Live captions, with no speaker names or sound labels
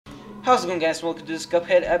How's it going, guys? Welcome to this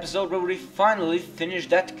Cuphead episode where we finally finished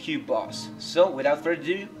that cube boss. So without further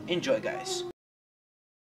ado, enjoy, guys.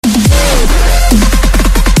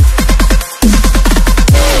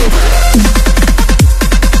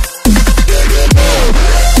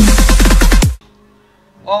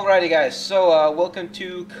 Alrighty, guys, so welcome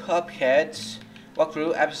to Cuphead's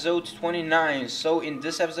walkthrough episode 29. So in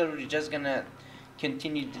this episode we're just gonna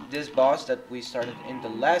continue this boss that we started in the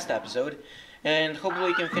last episode, and hopefully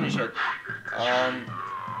we can finish it. I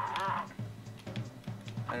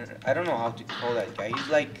don't know how to call that guy. He's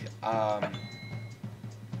like I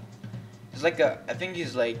think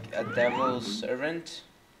he's like a devil's servant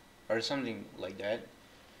or something like that.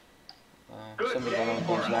 Something along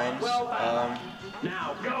those lines.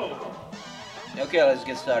 Now go. Okay, let's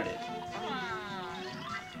get started.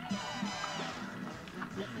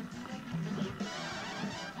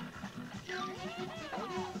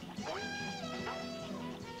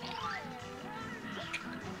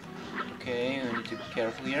 Okay, we need to be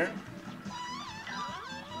careful here.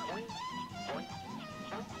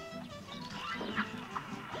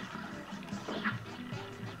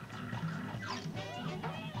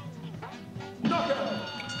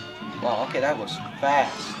 Wow, okay, that was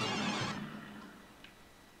fast.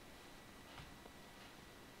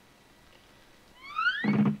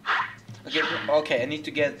 Okay, I need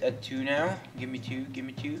to get a 2 now. Give me 2, give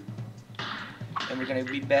me 2. And we're gonna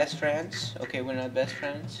be best friends. Okay, we're not best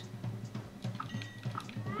friends.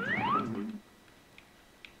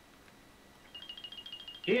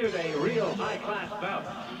 Here's a real high-class bout.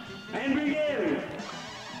 And begin!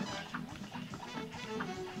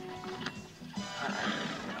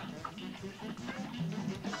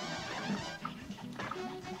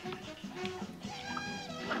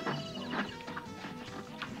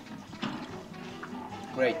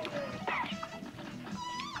 Great.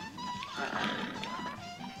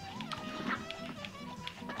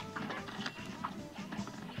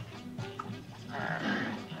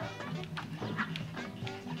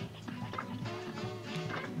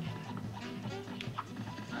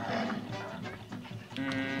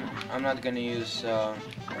 I'm not gonna use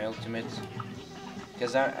my ultimate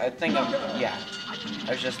because I think I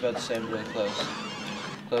was just about to say I'm really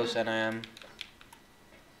close, and I am.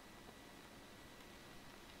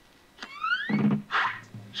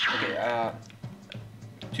 Okay,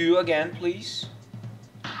 2 again, please.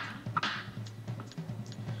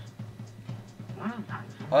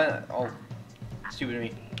 Oh, stupid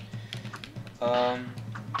me.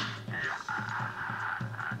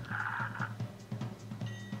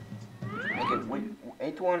 Okay, wait,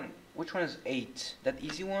 8 one. Which one is 8? That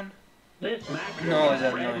easy one? This match No, is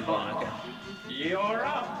that no easy one? Okay. You're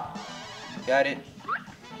up. Got it.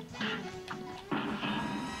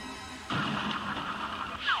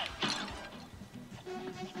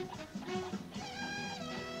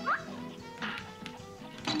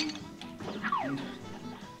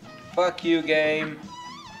 Fuck you, game.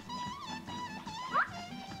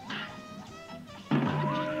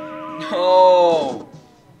 No.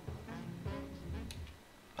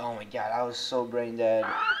 Oh my god, I was so brain dead.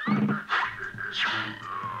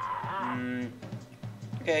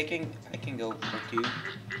 Okay, I can go for 2.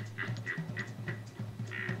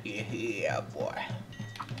 Yeah, boy.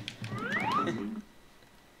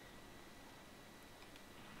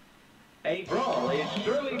 A brawl is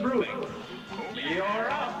surely brewing. You're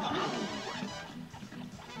up.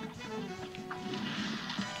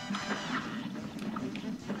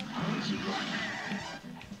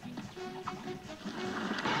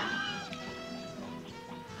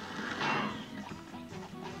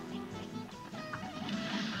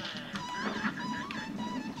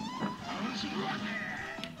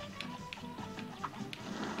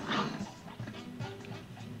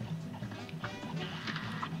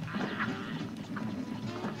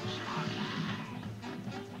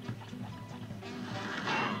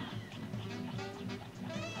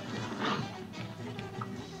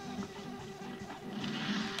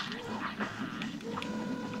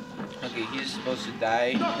 Okay, he's supposed to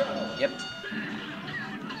die. Yep.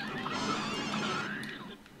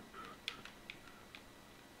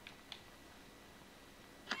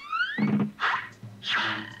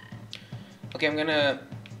 Okay, I'm gonna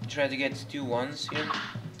try to get 2 1s here.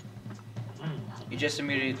 You just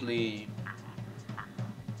immediately...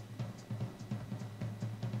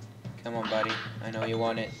 Come on, buddy. I know you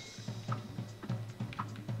want it.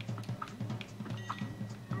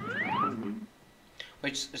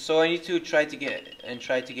 So I need to try to get a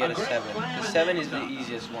 7. The 7 is the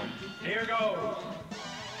easiest one. Here goes.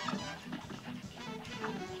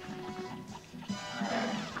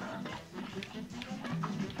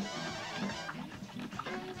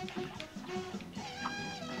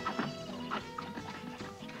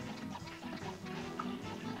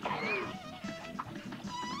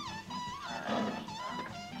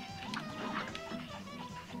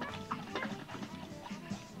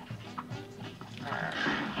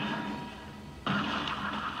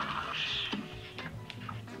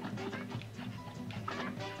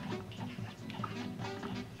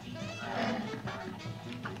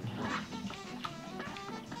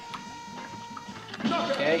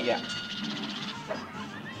 Okay, yeah.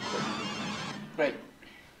 Great.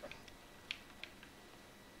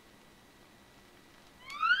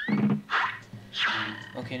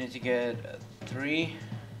 Okay, need to get 3.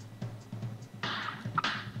 1,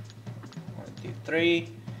 2, 3,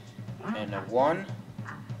 and a 1.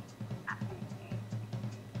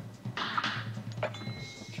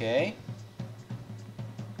 Okay.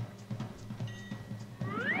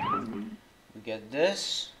 We get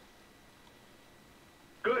this.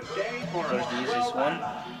 Good day for There's the easiest one.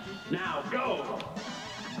 Now go.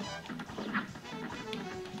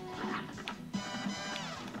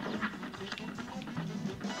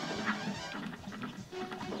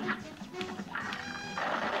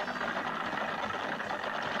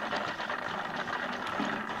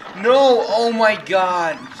 No! Oh my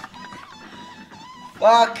god!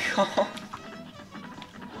 Fuck off!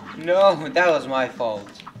 No, that was my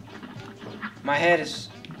fault. My head is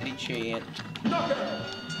itchy and...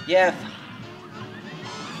 Yeah,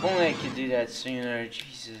 if only I could do that sooner,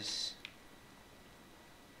 Jesus.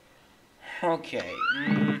 Okay,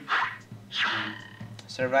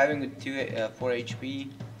 surviving with 4 HP.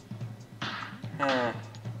 Huh.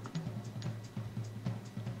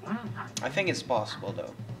 I think it's possible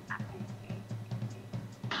though.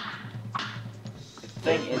 I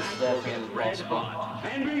think it's definitely possible.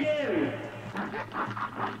 And begin.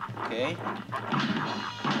 Okay.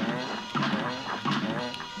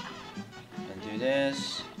 And do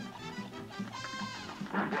this.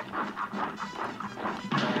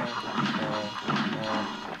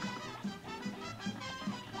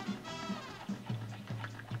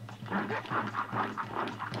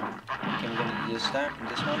 Okay, I'm gonna do this time.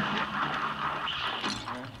 This one.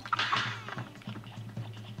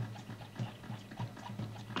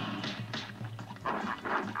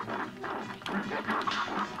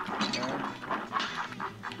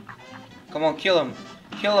 Come on, kill him!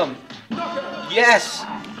 Kill him! Yes!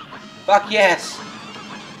 Fuck yes!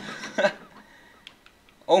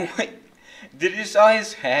 Oh my... Did you saw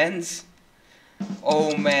his hands?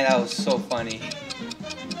 Oh man, that was so funny.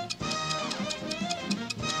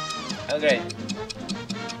 Okay.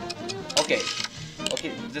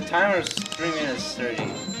 Okay, the timer is 3 minutes 30.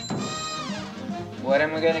 What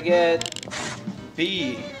am I gonna get?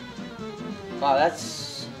 B. Wow,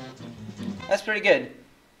 that's pretty good.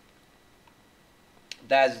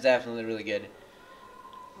 That's definitely really good.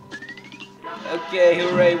 Okay,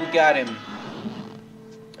 hooray, we got him.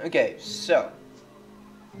 Okay, so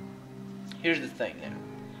here's the thing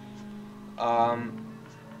now.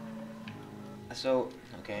 So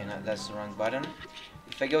okay, no, that's the wrong button.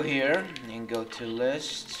 If I go here and go to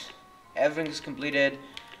list, everything is completed.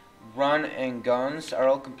 Run and guns are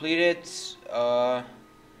all completed. I'm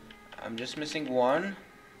just missing one.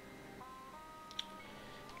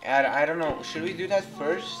 And I don't know, should we do that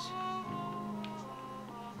first?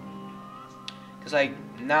 Cause like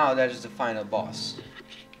now that is the final boss.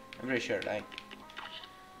 I'm pretty sure, like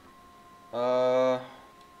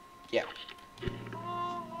yeah.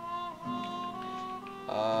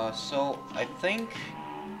 So I think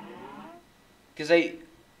cause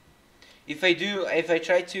if I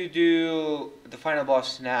try to do the final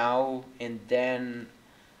boss now and then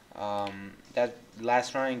that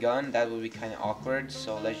last running gun, that would be kind of awkward,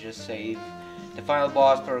 so let's just save the final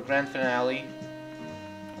boss for a grand finale.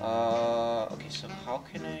 Okay, so how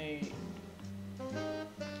can I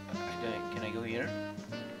go here?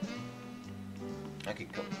 Okay,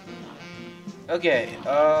 cool. Okay,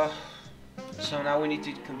 so now we need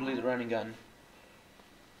to complete the running gun,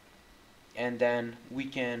 and then we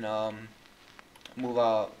can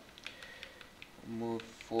move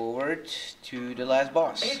forward to the last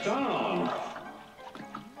boss. It's on.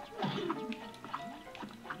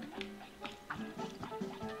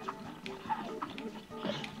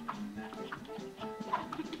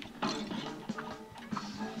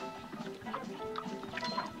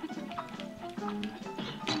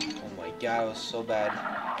 Oh my god, it was so bad.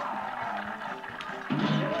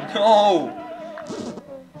 No!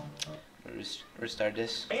 Restart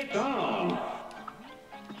this. It's on.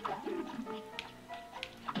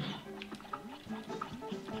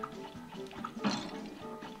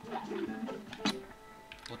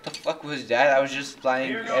 What the fuck was that? I was just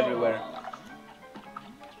flying everywhere.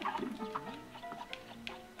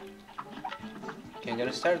 Okay, I'm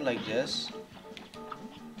gonna start like this.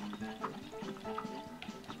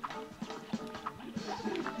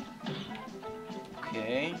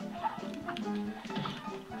 Okay.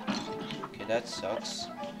 Okay, that sucks.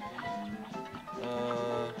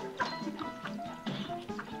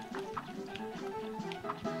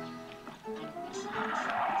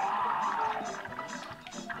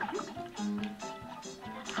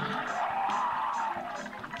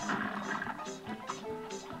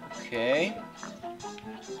 Okay.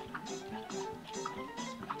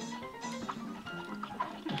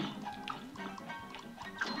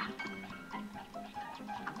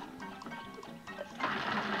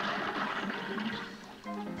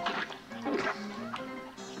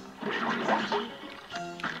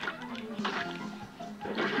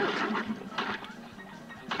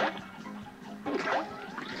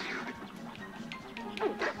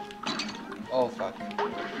 Oh fuck.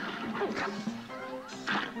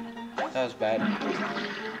 That was bad.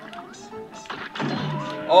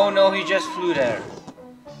 Oh no, he just flew there.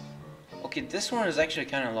 Okay, this one is actually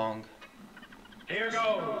kind of long. Here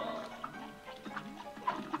goes.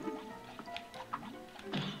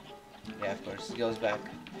 Yeah, of course, it goes back.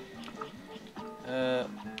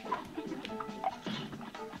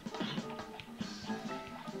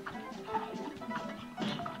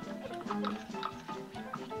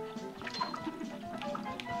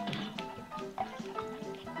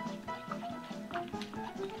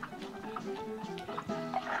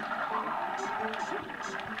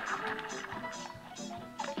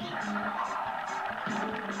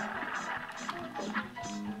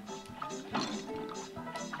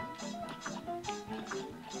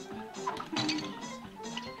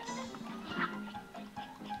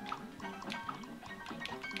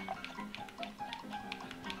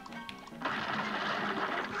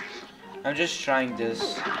 I'm just trying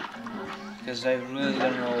this because I really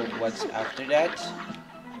don't know what's after that.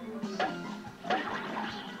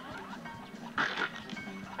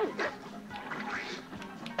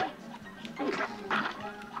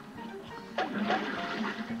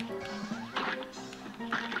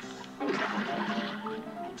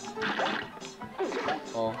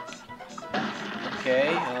 Oh.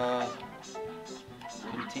 Okay,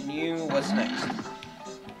 continue. What's next?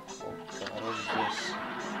 Oh god, what is this?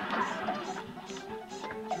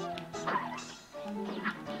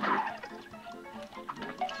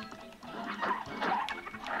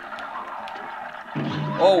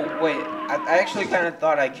 Oh, wait, I actually kind of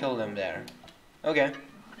thought I killed him there. Okay.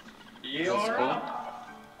 You're That's cool. up.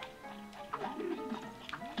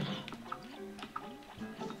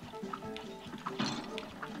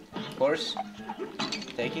 Of course.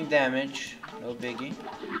 Taking damage, no biggie.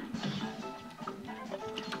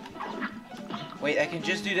 Wait, I can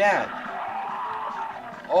just do that.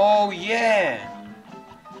 Oh, yeah.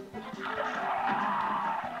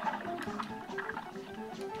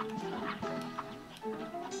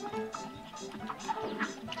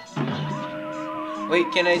 Wait,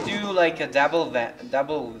 can I do like a double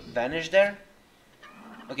vanish there?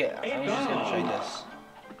 Okay, I'm just gonna try this.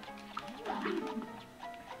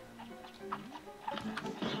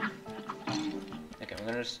 Okay, I'm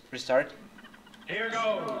gonna restart. Here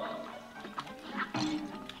goes.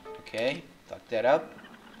 Okay, fuck that up.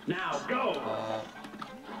 Now go.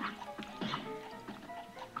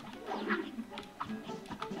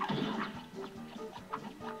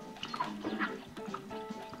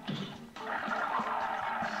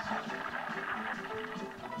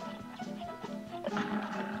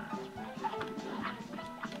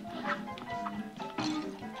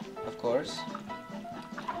 Of course.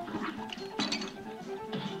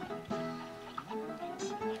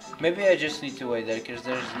 Maybe I just need to wait there because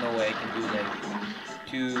there's no way I can do like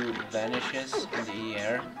 2 vanishes in the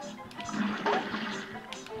air.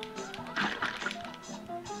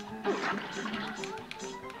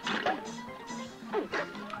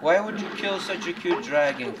 Why would you kill such a cute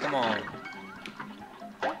dragon? Come on.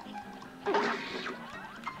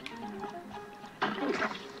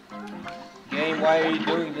 Game, why are you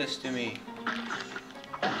doing this to me?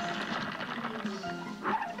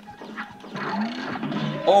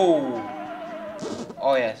 Oh!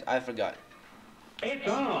 Oh yes, I forgot. It's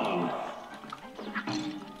on.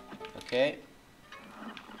 Okay.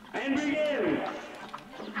 And begin.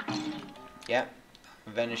 Yeah.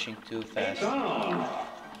 I'm vanishing too fast. It's on.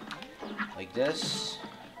 Like this.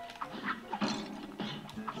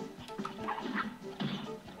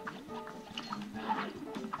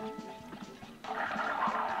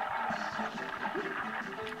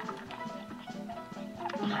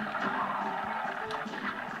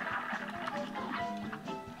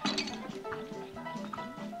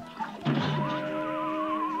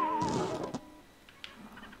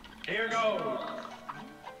 goes.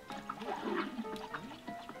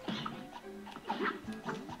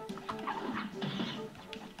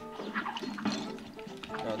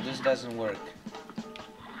 No, this doesn't work.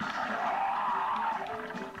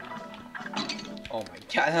 Oh my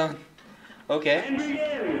god. Okay. And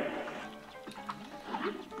begin.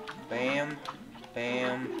 Bam.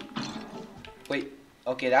 Bam. Wait.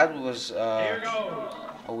 Okay, that was Here goes.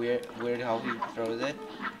 a weird how he throws it.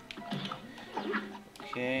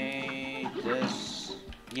 Okay, this.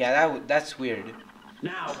 Yeah, that's weird.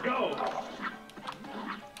 Now go.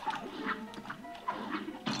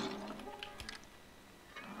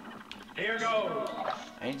 Here goes.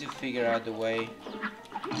 I need to figure out the way.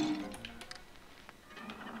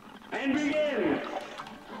 And begin.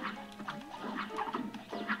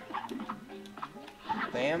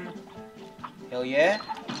 Bam. Hell yeah.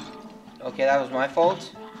 Okay, that was my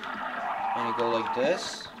fault. And you go like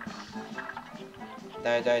this.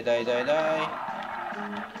 Die, die, die, die, die.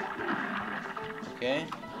 Okay.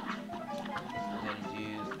 I'm gonna do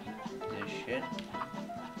this shit.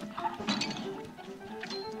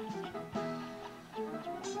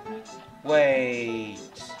 Wait.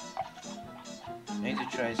 I need to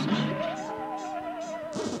try something.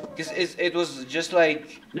 Because it was just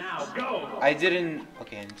like Now go. I didn't.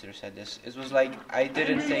 Okay, I need to reset this. It was like I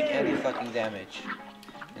didn't take any fucking damage.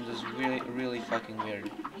 It was really fucking weird.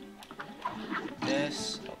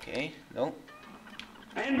 This. Okay. No.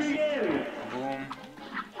 And begin. Boom.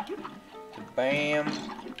 Bam.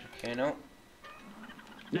 Okay. No.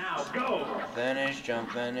 Now go. Vanish.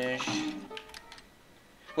 Jump. Vanish.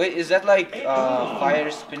 Wait, is that like fire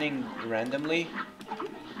spinning randomly?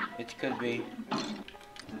 It could be.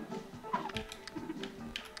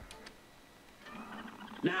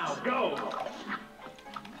 Now go.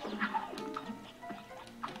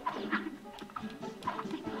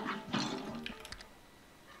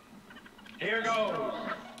 Here goes.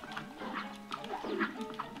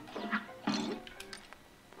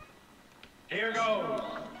 Here goes.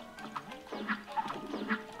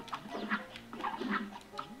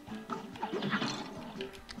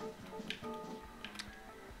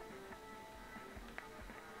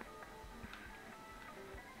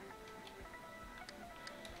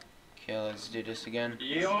 Okay, let's do this again.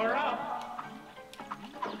 You're up.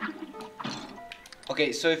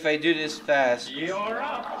 Okay, so if I do this fast, You're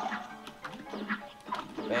up.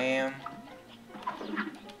 bam.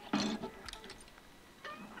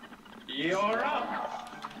 You're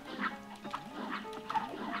up.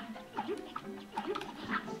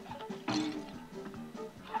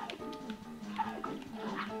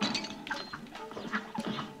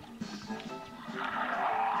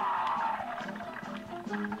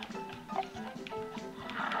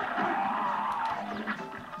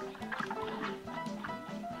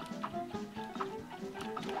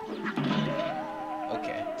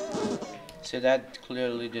 Okay. So that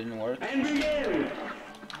clearly didn't work. And begin.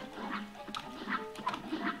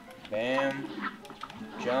 Bam.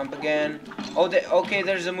 Jump again. Oh, okay,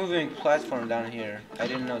 there's a moving platform down here. I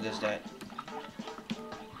didn't notice that.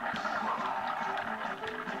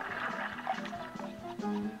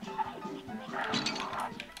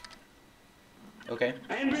 Okay.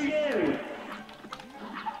 And begin.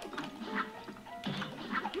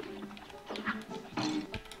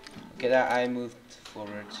 Okay, that I moved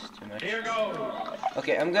forward too much. Here goes.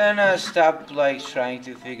 Okay, I'm gonna stop like trying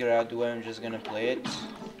to figure out the way. I'm just gonna play it.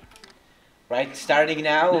 Right, starting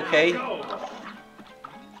now, okay? Now go.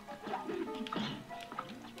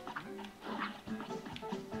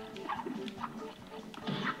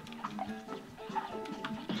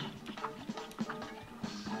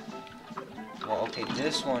 Well, okay,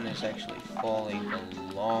 this one is actually falling a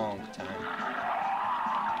long time.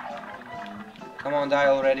 Come on, die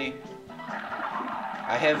already.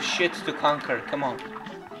 I have shit to conquer, come on.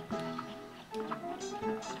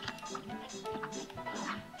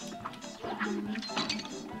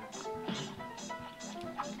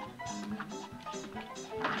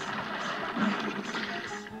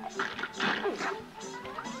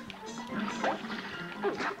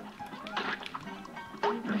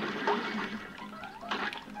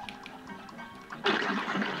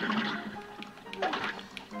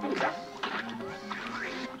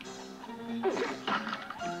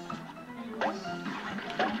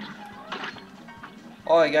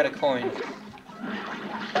 Oh, I got a coin.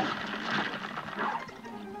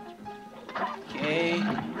 Okay.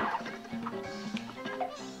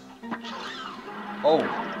 Oh.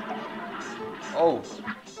 Oh.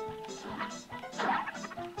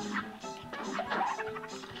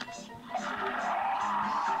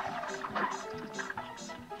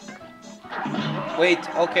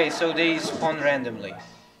 Wait, okay, so they spawn randomly.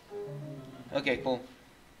 Okay, cool.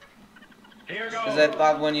 Here Because I goes.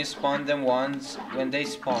 thought when you spawn them once, when they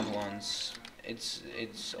spawn once,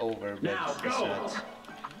 it's over, but Now it's go. not.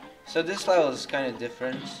 So this level is kind of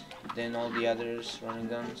different than all the others running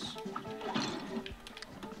guns.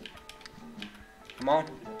 Come on.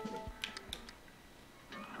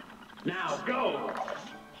 Now go.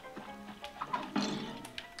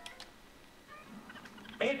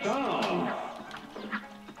 It's on.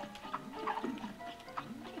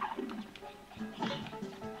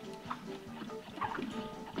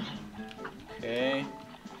 Okay.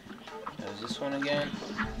 There's this one again.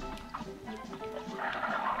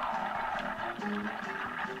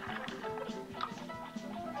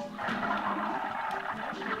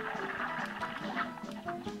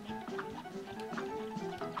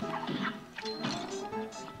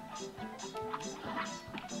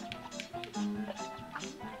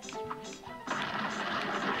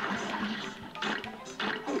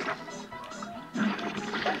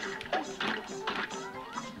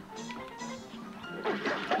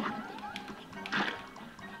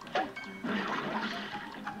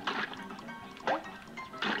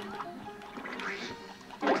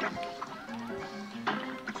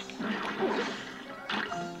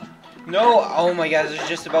 No! Oh my god, I was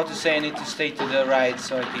just about to say I need to stay to the right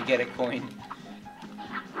so I can get a coin.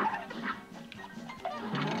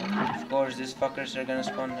 Of course, these fuckers are gonna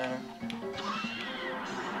spawn now.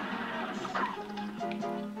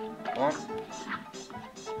 Come on.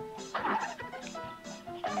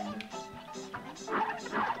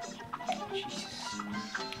 Jesus.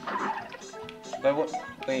 But what?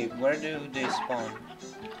 Wait, where do they spawn?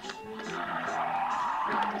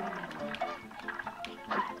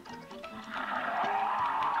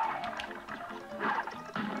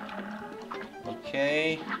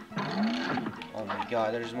 Okay. Oh my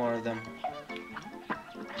god, there's more of them.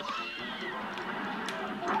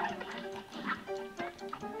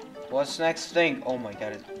 What's next thing? Oh my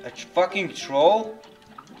god, a fucking troll?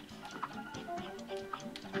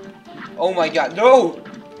 Oh my god, no!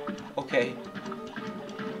 Okay.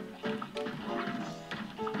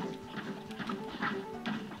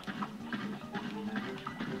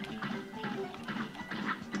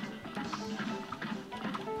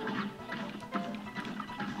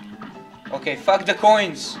 Okay, fuck the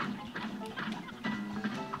coins.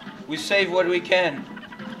 We save what we can.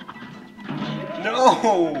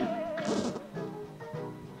 No!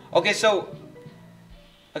 Okay, so...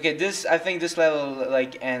 Okay, I think this level,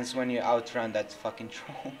 like, ends when you outrun that fucking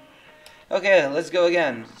troll. Okay, let's go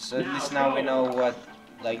again. So at least now we know what,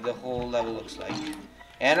 like, the whole level looks like.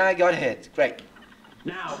 And I got hit. Great.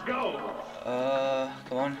 Now go.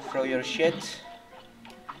 Come on, throw your shit.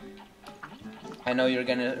 I know you're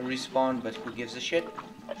gonna respawn, but who gives a shit?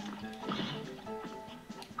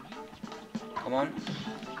 Come on.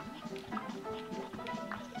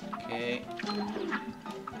 Okay.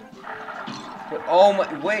 Oh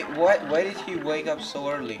my, wait, what? Why did he wake up so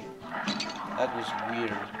early? That was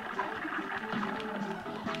weird.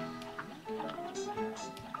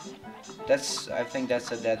 I think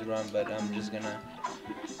that's a dead run, but I'm just gonna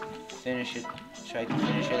finish it, try to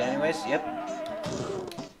finish it anyways. Yep.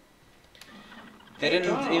 They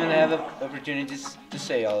didn't even have opportunities to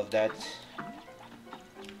say all of that.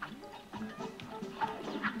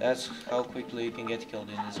 That's how quickly you can get killed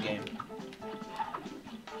in this game.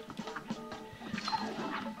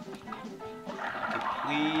 Okay,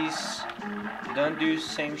 please don't do the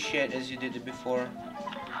same shit as you did it before.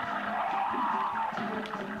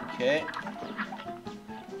 Okay.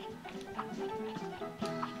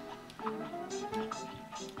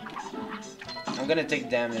 I'm gonna take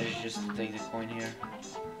damage just to take the coin here.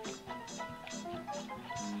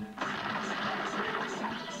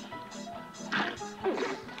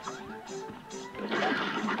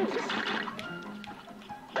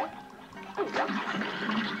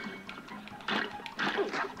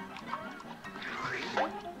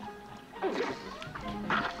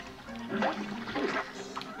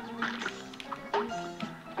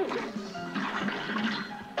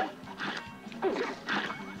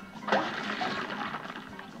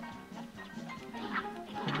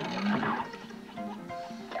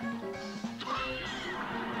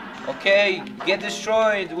 Okay, get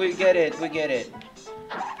destroyed. We get it. We get it.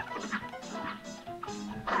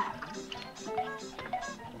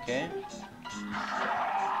 Okay.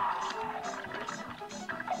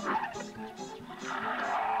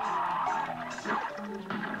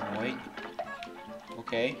 Wait.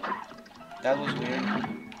 Okay. That was weird.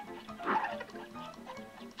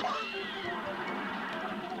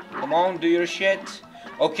 Come on, do your shit.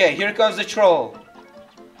 Okay, here comes the troll.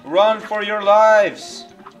 Run for your lives.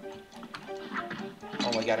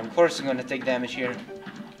 Oh my god, of course I'm gonna take damage here.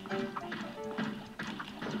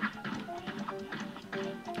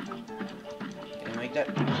 Can I make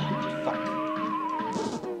that? Fuck.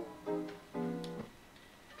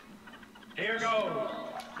 Here goes.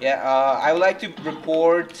 Yeah, I would like to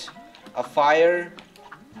report a fire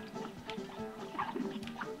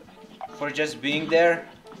for just being there.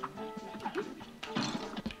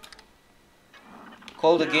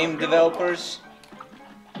 Call the game developers.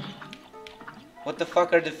 What the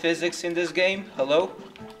fuck are the physics in this game? Hello?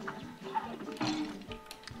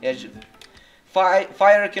 Yeah,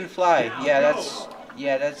 fire can fly.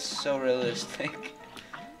 Yeah, that's so realistic.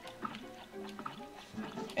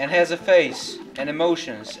 And has a face and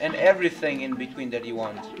emotions and everything in between that you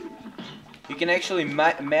want. You can actually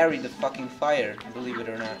marry the fucking fire, believe it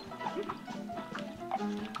or not.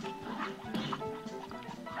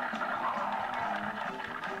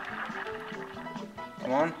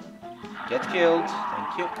 Come on. Get killed.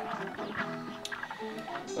 Thank you.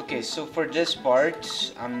 Okay, so for this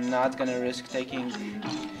part, I'm not gonna risk taking...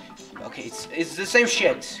 Okay, it's the same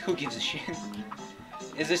shit. Who gives a shit?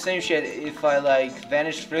 It's the same shit if I like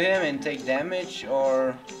vanish through him and take damage,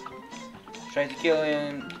 or try to kill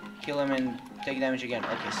him and take damage again.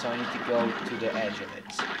 Okay, so I need to go to the edge of it.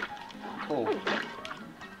 Cool.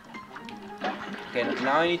 Okay,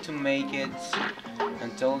 now I need to make it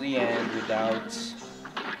until the end without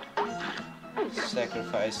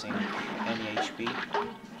sacrificing any HP.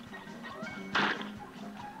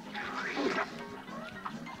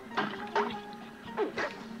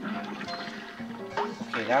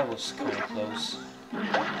 Okay, that was kind of close.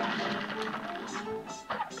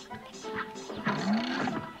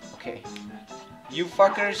 Okay, you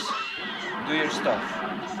fuckers, do your stuff.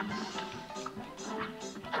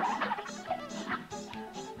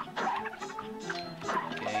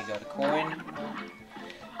 Okay, got a coin.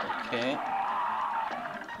 Okay.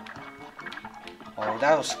 Oh,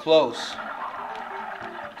 that was close.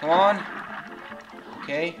 Come on.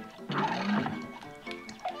 Okay.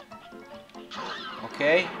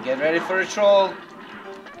 Okay, get ready for a troll.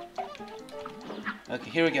 Okay,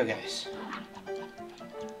 here we go, guys.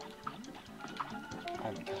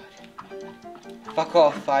 Oh my god. Fuck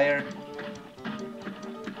off, fire.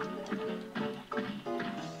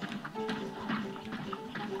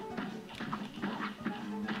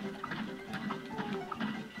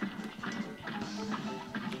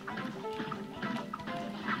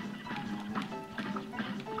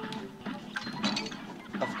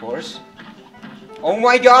 Of course. Oh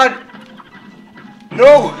my god!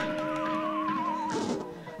 No!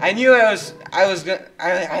 I knew I was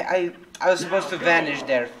supposed to vanish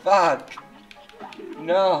there. Fuck!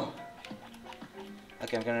 No!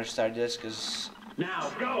 Okay, I'm gonna restart this because...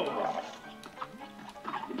 Now go.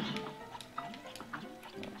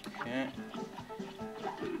 Okay.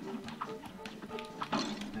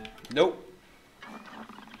 Nope.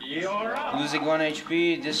 You're up. Losing 1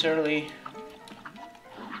 HP this early.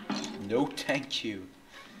 No, thank you.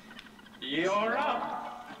 You're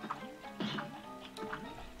up.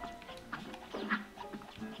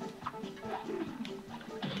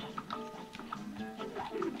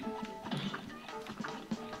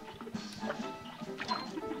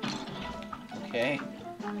 Okay.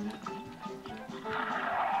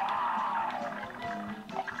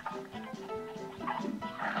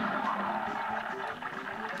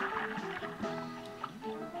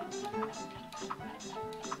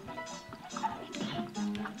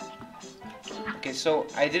 Okay, so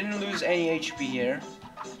I didn't lose any HP here.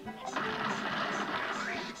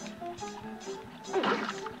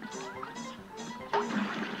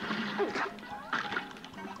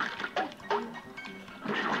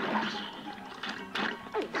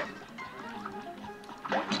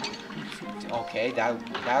 Okay,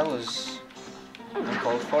 that was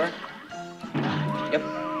uncalled for. Yep.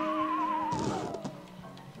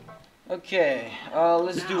 Okay,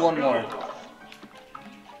 let's do one more.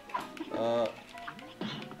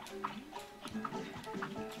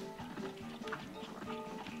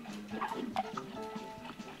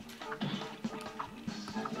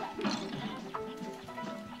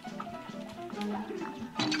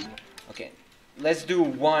 Okay, let's do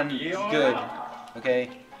one good. Okay.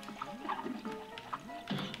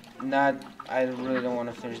 I really don't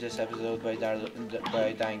want to finish this episode by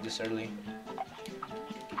dying this early.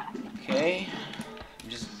 Okay,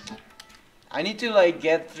 I need to like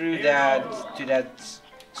get through that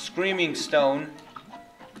screaming stone.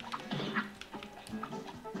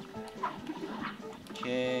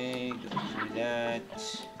 Okay, go through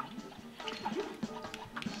that.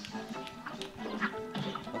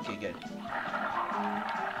 Okay, good.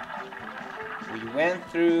 We went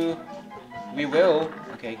through. We will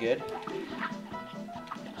Okay, good.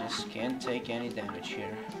 Just can't take any damage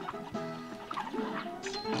here.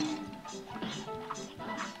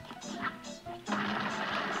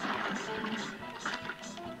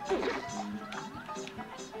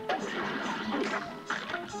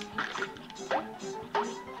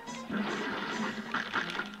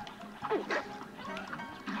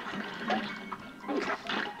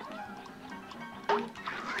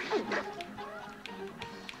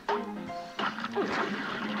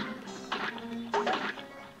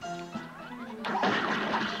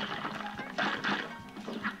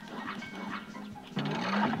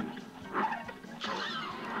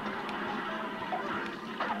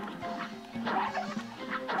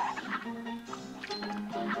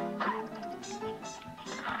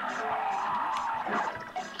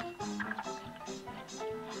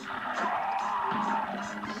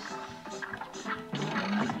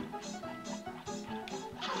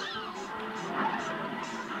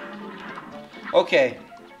 Okay,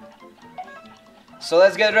 so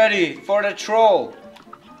let's get ready for the troll.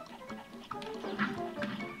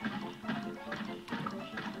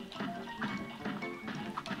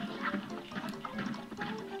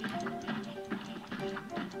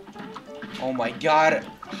 Oh my god,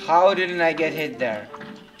 how didn't I get hit there?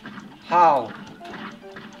 How?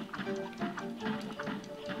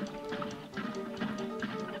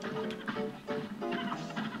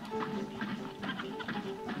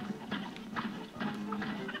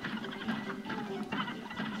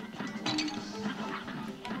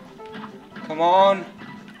 Come on.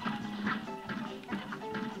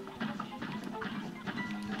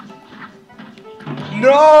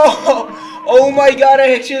 No! Oh my god, I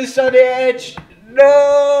hit you on the edge.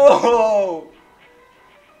 No!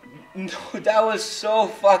 No, that was so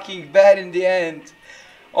fucking bad in the end.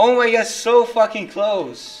 Oh my god, so fucking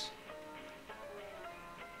close.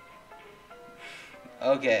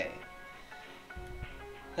 Okay.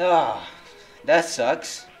 Ah, that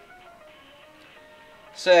sucks.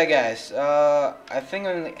 So yeah guys, I think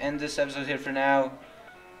I'm gonna end this episode here for now.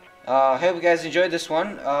 I hope you guys enjoyed this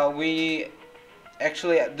one. We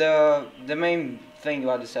actually, the main thing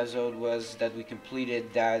about this episode was that we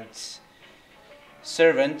completed that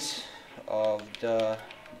servant of the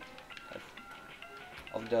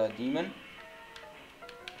demon.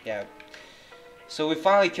 Yeah. So we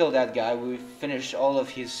finally killed that guy. We finished all of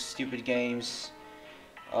his stupid games.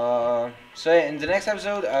 So yeah, in the next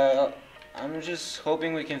episode, I'm just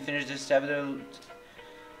hoping we can finish this episode.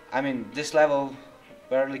 I mean, this level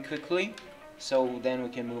fairly quickly, so then we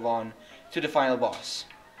can move on to the final boss.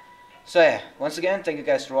 So yeah, once again, thank you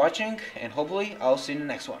guys for watching, and hopefully I'll see you in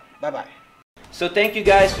the next one. Bye bye. So thank you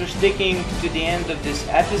guys for sticking to the end of this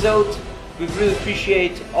episode. We really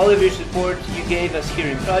appreciate all of your support you gave us here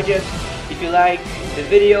in Project. If you like the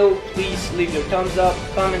video, please leave your thumbs up,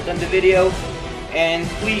 comment on the video, and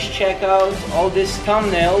please check out all these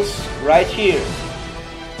thumbnails right here.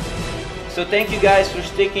 So thank you guys for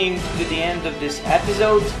sticking to the end of this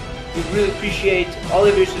episode. We really appreciate all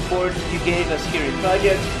of your support you gave us here in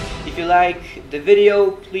Project. If you like the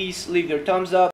video, please leave your thumbs up.